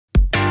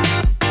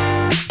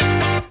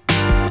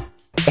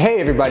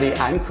Hey everybody,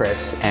 I'm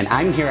Chris and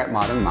I'm here at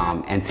Modern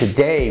Mom, and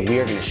today we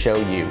are going to show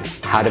you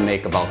how to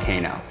make a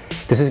volcano.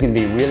 This is going to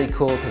be really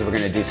cool because we're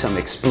going to do some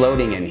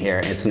exploding in here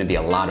and it's going to be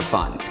a lot of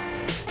fun.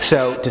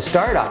 So to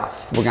start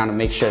off, we're going to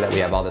make sure that we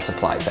have all the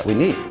supplies that we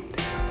need.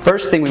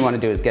 First thing we want to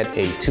do is get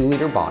a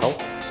 2-liter bottle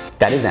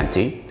that is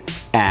empty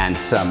and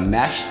some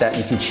mesh that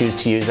you can choose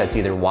to use that's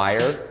either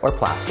wire or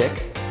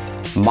plastic,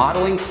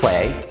 modeling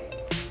clay,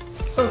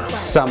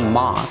 some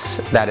moss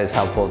that is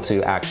helpful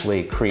to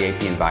actually create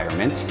the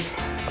environment,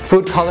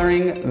 food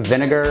coloring,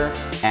 vinegar,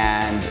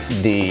 and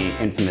the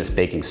infamous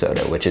baking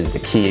soda, which is the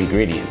key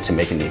ingredient to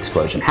making the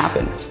explosion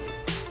happen.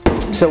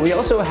 So we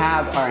also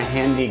have our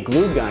handy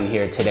glue gun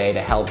here today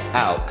to help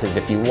out, because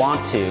if you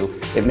want to,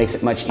 it makes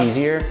it much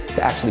easier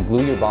to actually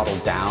glue your bottle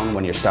down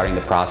when you're starting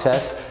the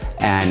process,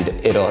 and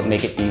it'll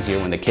make it easier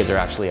when the kids are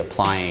actually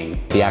applying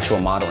the actual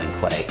modeling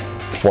clay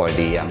for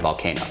the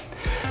volcano.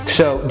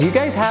 So, do you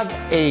guys have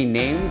a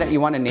name that you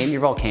want to name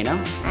your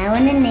volcano? I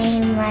want to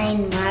name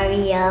mine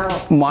Mario.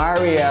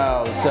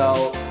 Mario.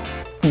 So,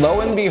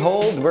 lo and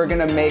behold, we're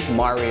going to make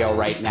Mario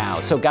right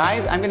now. So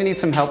guys, I'm going to need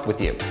some help with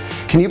you.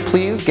 Can you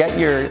please get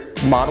your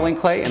modeling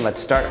clay and let's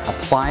start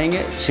applying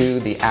it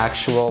to the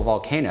actual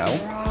volcano.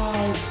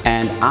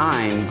 And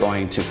I'm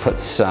going to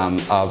put some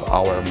of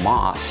our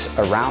moss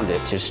around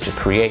it just to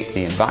create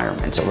the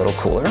environment a little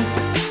cooler.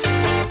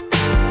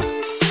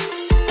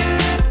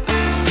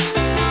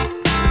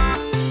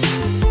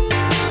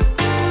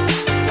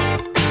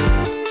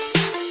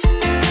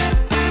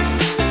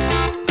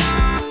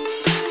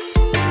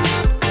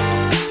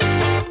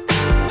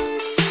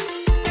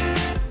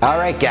 All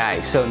right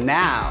guys, so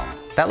now,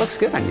 that looks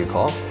good on you,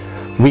 Cole.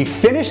 We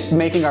finished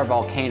making our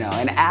volcano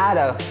and add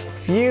a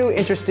few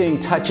interesting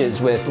touches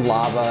with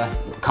lava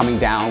coming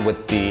down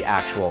with the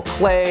actual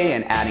clay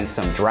and adding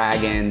some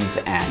dragons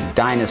and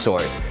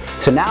dinosaurs.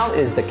 So now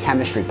is the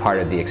chemistry part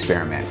of the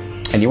experiment.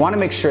 And you want to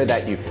make sure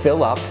that you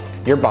fill up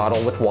your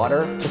bottle with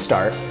water to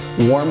start,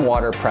 warm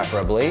water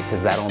preferably,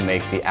 because that'll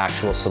make the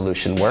actual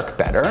solution work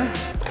better.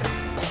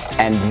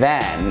 And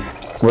then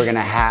we're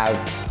gonna have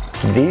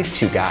these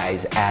two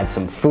guys add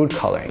some food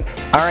coloring.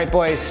 All right,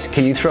 boys,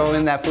 can you throw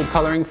in that food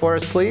coloring for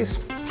us, please?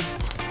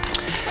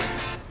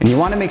 And you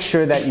want to make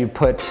sure that you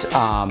put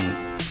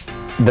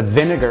the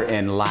vinegar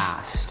in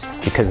last,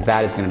 because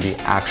that is going to be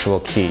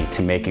actual key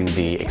to making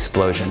the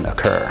explosion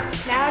occur.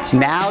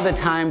 Now the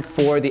time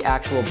for the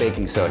actual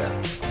baking soda.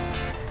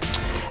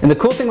 And the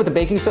cool thing with the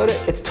baking soda,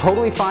 it's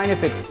totally fine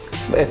if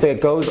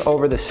it goes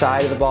over the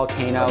side of the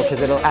volcano,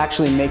 because it'll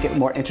actually make it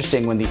more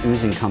interesting when the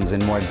oozing comes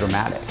in more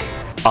dramatic.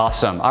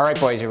 Awesome. All right,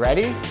 boys, you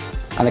ready?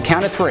 On the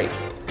count of 3.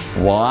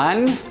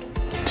 1,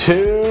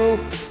 2,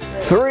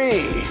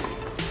 3.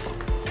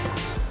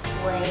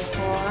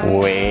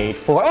 Wait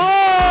for.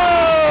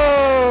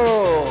 Oh!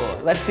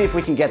 Let's see if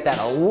we can get that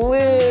a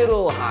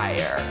little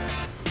higher.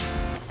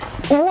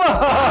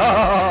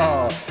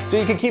 Whoa! So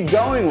you can keep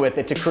going with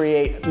it to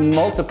create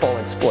multiple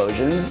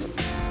explosions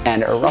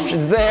and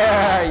eruptions.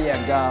 There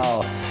you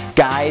go.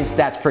 Guys,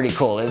 that's pretty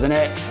cool, isn't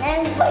it?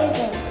 And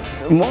poison.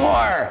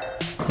 More!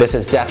 This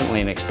is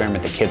definitely an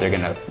experiment the kids are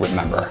going to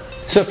remember.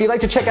 So if you'd like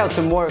to check out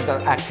some more of the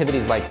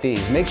activities like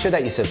these, make sure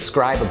that you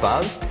subscribe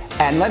above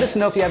and let us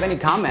know if you have any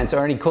comments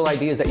or any cool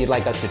ideas that you'd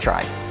like us to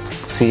try.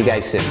 See you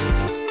guys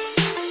soon.